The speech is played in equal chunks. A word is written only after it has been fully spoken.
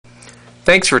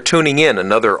Thanks for tuning in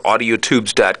another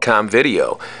AudioTubes.com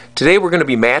video. Today we're going to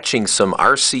be matching some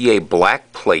RCA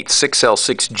Blackplate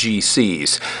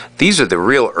 6L6GCs. These are the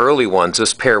real early ones.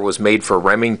 This pair was made for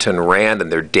Remington Rand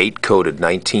and they're date coded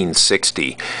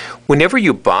 1960. Whenever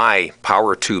you buy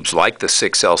power tubes like the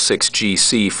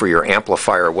 6L6GC for your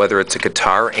amplifier, whether it's a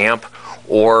guitar amp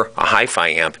or a hi-fi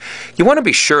amp, you want to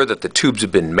be sure that the tubes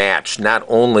have been matched not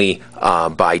only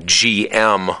by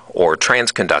GM or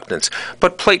transconductance,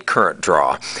 but plate current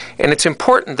draw. And it's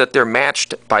important that they're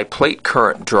matched by plate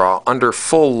current draw under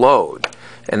full load.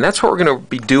 And that's what we're going to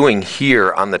be doing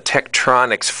here on the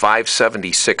Tektronix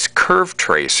 576 curve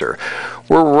tracer.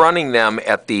 We're running them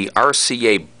at the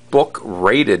RCA book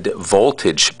rated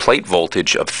voltage, plate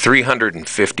voltage of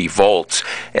 350 volts,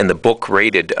 and the book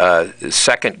rated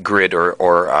second grid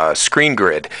or screen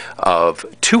grid of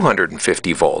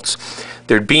 250 volts.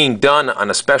 They're being done on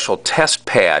a special test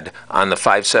pad on the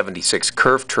 576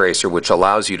 curve tracer, which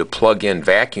allows you to plug in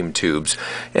vacuum tubes,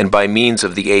 and by means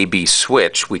of the AB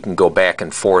switch we can go back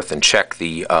and forth and check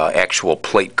the actual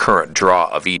plate current draw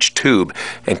of each tube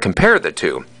and compare the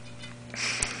two.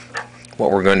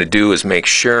 What we're going to do is make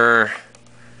sure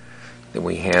that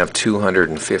we have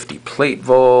 250 plate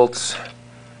volts,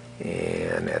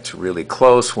 and that's really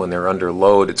close. When they're under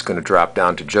load, it's going to drop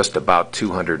down to just about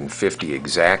 250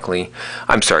 exactly.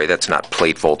 I'm sorry, that's not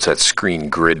plate volts, that's screen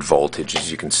grid voltage, as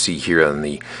you can see here on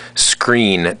the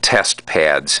screen test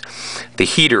pads. The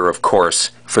heater, of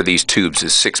course, for these tubes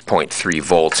is 6.3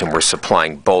 volts, and we're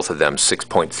supplying both of them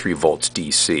 6.3 volts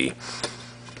DC.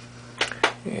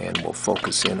 And we'll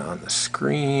focus in on the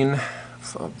screen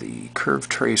of the curve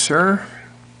tracer.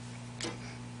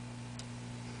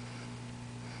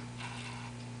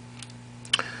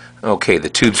 Okay, the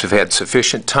tubes have had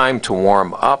sufficient time to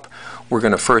warm up. We're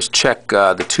going to first check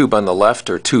the tube on the left,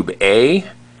 or tube A.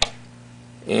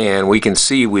 And we can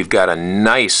see we've got a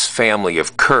nice family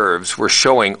of curves. We're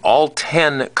showing all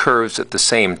 10 curves at the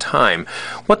same time.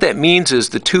 What that means is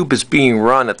the tube is being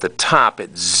run at the top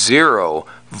at 0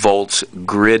 volts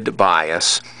grid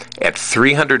bias at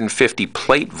 350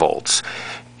 plate volts,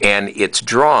 and it's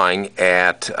drawing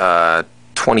at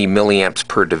 20 milliamps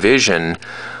per division,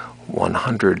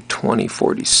 120,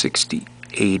 40, 60,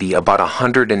 80, about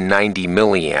 190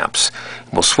 milliamps.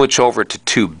 We'll switch over to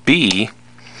tube B,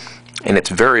 and it's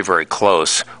very, very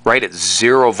close. Right at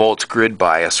 0 volts grid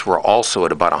bias, we're also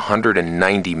at about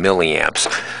 190 milliamps.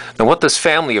 Now what this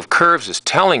family of curves is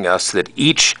telling us that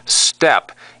each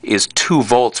step is 2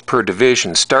 volts per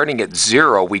division. Starting at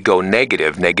 0, we go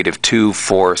negative, -2,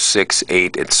 4, 6,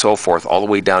 8, and so forth, all the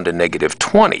way down to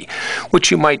 -20,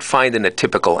 which you might find in a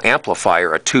typical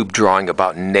amplifier, a tube drawing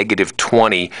about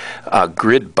 -20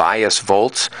 grid bias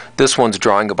volts. This one's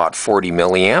drawing about 40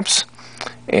 milliamps.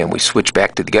 And we switch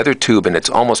back to the other tube, and it's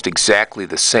almost exactly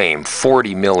the same,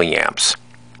 40 milliamps.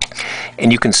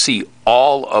 And you can see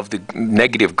all of the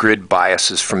negative grid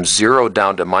biases from 0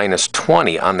 down to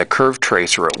 -20 on the curve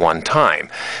tracer at one time.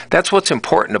 That's what's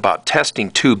important about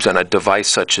testing tubes on a device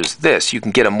such as this. You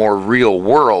can get a more real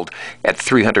world at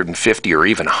 350 or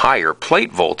even higher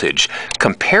plate voltage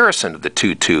comparison of the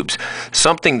two tubes,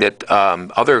 something that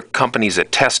other companies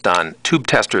that test on tube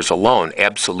testers alone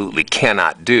absolutely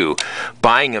cannot do.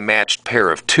 Buying a matched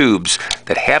pair of tubes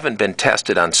that haven't been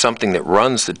tested on something that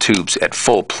runs the tubes at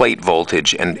full plate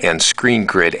voltage and screen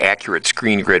grid, accurate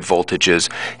screen grid voltages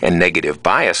and negative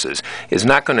biases is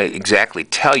not going to exactly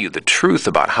tell you the truth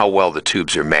about how well the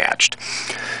tubes are matched.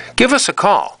 Give us a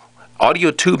call.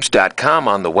 AudioTubes.com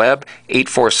on the web,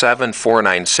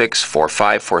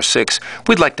 847-496-4546.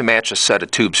 We'd like to match a set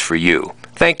of tubes for you.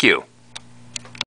 Thank you.